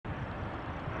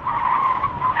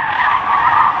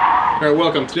Alright,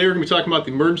 welcome. Today we're going to be talking about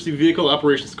the Emergency Vehicle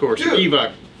Operations course, Dude,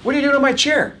 EVOC. What are you doing in my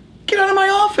chair? Get out of my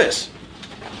office!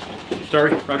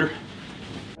 Sorry, Roger.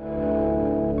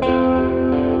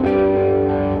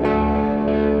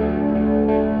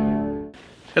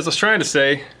 As I was trying to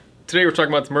say, today we're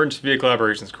talking about the Emergency Vehicle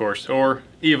Operations course, or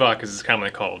EVOC as it's commonly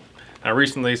called. Now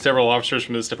recently, several officers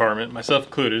from this department, myself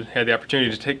included, had the opportunity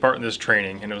to take part in this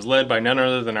training, and it was led by none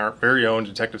other than our very own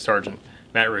Detective Sergeant,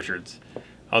 Matt Richards.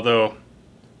 Although,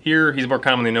 here he's more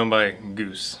commonly known by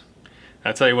Goose.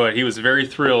 I'll tell you what, he was very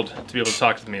thrilled to be able to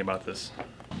talk to me about this.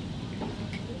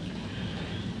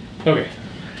 Okay,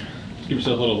 give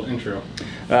yourself a little intro.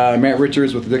 Matt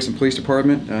Richards with the Dixon Police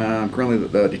Department. I'm currently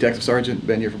the Detective Sergeant,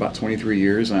 been here for about 23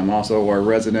 years. I'm also our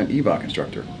resident EVOC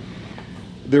instructor.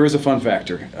 There is a fun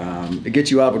factor. It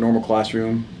gets you out of a normal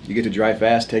classroom. You get to drive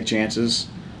fast, take chances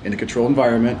in a controlled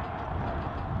environment.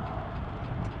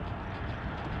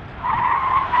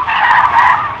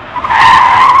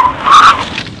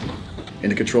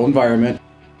 In a controlled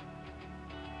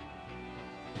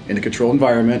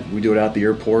environment, we do it at the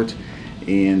airport,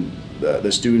 and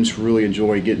the students really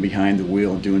enjoy getting behind the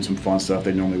wheel and doing some fun stuff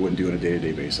they normally wouldn't do on a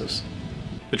day-to-day basis.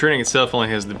 The training itself only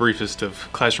has the briefest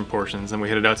of classroom portions, and we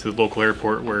headed out to the local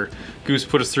airport where Goose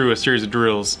put us through a series of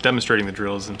drills, demonstrating the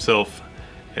drills himself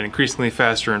at increasingly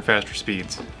faster and faster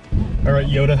speeds. All right,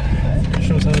 Yoda,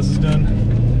 show us how this is done.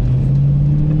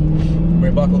 We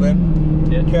buckled in?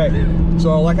 Yeah. Okay,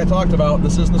 so like I talked about,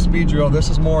 this isn't a speed drill. This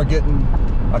is more getting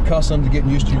accustomed to getting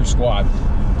used to your squad.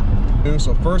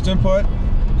 So first input,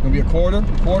 it's going to be a quarter,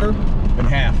 and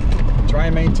half. Try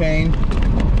and maintain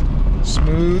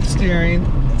smooth steering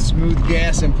and smooth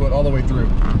gas input all the way through.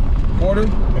 Quarter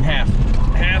and half.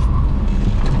 Half.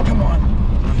 Come on.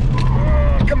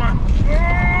 Come on.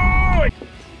 It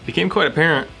became quite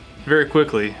apparent very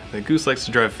quickly that Goose likes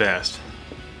to drive fast.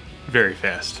 Very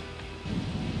fast.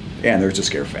 And there's a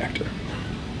scare factor.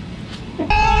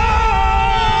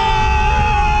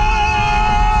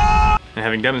 And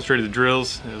having demonstrated the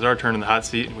drills, it was our turn in the hot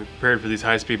seat, and we prepared for these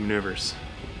high-speed maneuvers.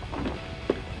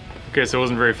 Okay, so it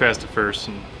wasn't very fast at first,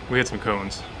 and we hit some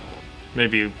cones.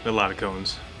 Maybe a lot of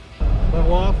cones.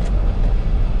 Level off.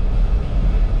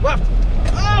 Left.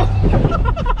 Oh!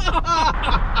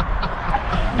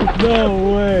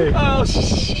 No way. Oh,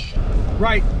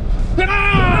 right.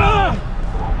 Ah!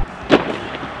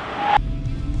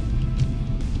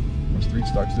 Once 3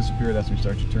 starts to disappear, that's when you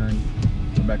start your turn.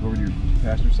 Come back over to your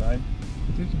passenger side.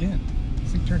 Do it again.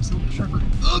 This thing turns a little bit sharper.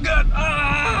 Oh God!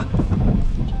 Ah!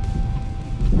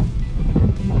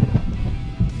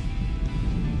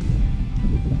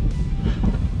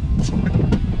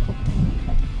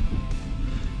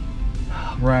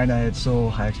 Ryan, I had so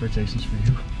high expectations for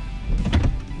you.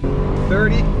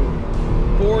 30,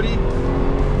 40,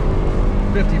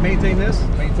 50. Maintain this.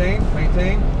 Maintain.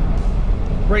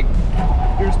 Brake.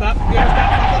 Here, stop. Here,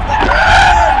 stop.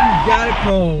 You got it,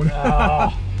 cone.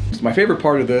 Oh. So my favorite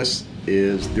part of this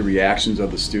is the reactions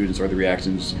of the students, or the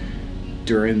reactions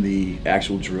during the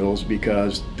actual drills,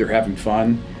 because they're having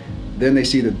fun. Then they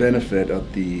see the benefit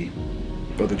of the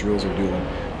drills they're doing.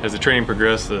 As the training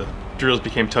progressed, the drills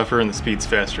became tougher and the speeds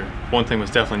faster. One thing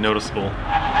was definitely noticeable.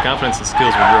 Confidence and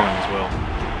skills were growing as well.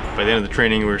 By the end of the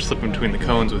training, we were slipping between the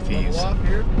cones with ease. Off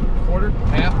here. Quarter,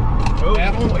 half,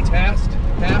 half,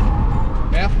 half.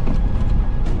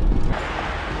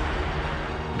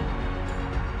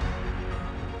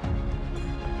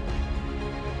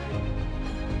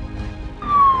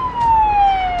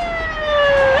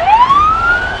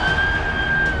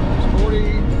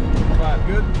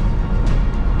 Good.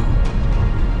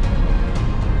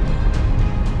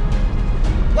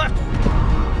 Left.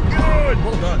 Good.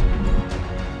 Well done.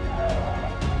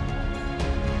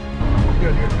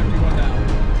 Good. You're 51 now.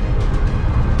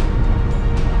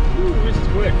 Ooh, this is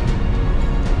quick.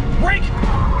 Brake.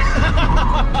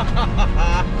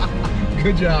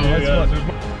 Good job. Yeah, that's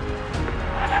fun.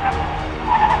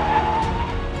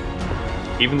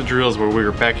 Even the drills where we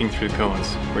were backing through the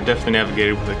cones were definitely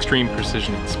navigated with extreme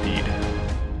precision and speed.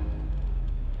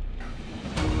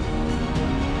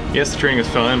 Yes, the training was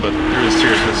fun, but there was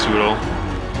seriousness to it all.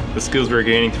 The skills we were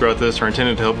gaining throughout this are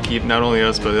intended to help keep not only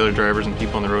us, but the other drivers and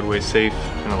people on the roadway safe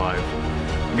and alive.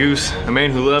 Goose, a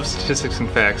man who loves statistics and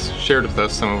facts, shared with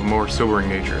us some of a more sobering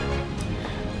nature.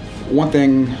 One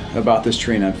thing about this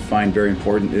training I find very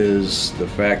important is the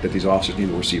fact that these officers need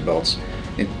to wear seatbelts.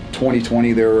 In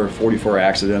 2020, there were 44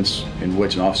 accidents in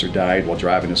which an officer died while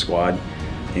driving a squad,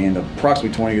 and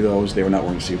approximately 20 of those, they were not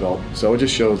wearing a seatbelt. So it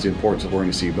just shows the importance of wearing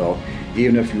a seatbelt.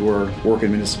 Even if you were working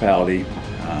in a municipality,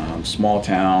 small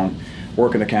town,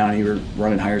 working the county, or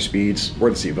running higher speeds,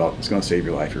 wear the seatbelt. It's going to save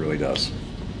your life, it really does.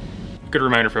 good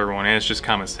reminder for everyone, and it's just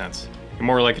common sense. You're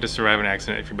more likely to survive an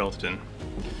accident if you're belted in.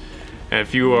 And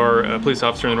if you are a police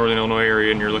officer in the Northern Illinois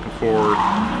area and you're looking for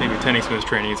maybe attending some of this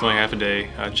training, it's only half a day,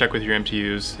 check with your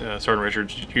MTUs. Sergeant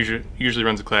Richards usually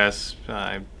runs a class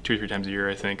 2 or 3 times a year,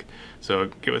 I think. So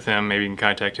get with him, maybe you can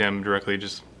contact him directly,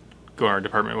 just go on our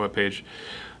department webpage.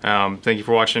 Thank you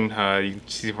for watching. You can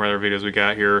see some more other videos we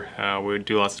got here. We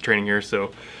do lots of training here,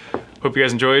 so hope you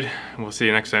guys enjoyed, and we'll see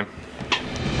you next time.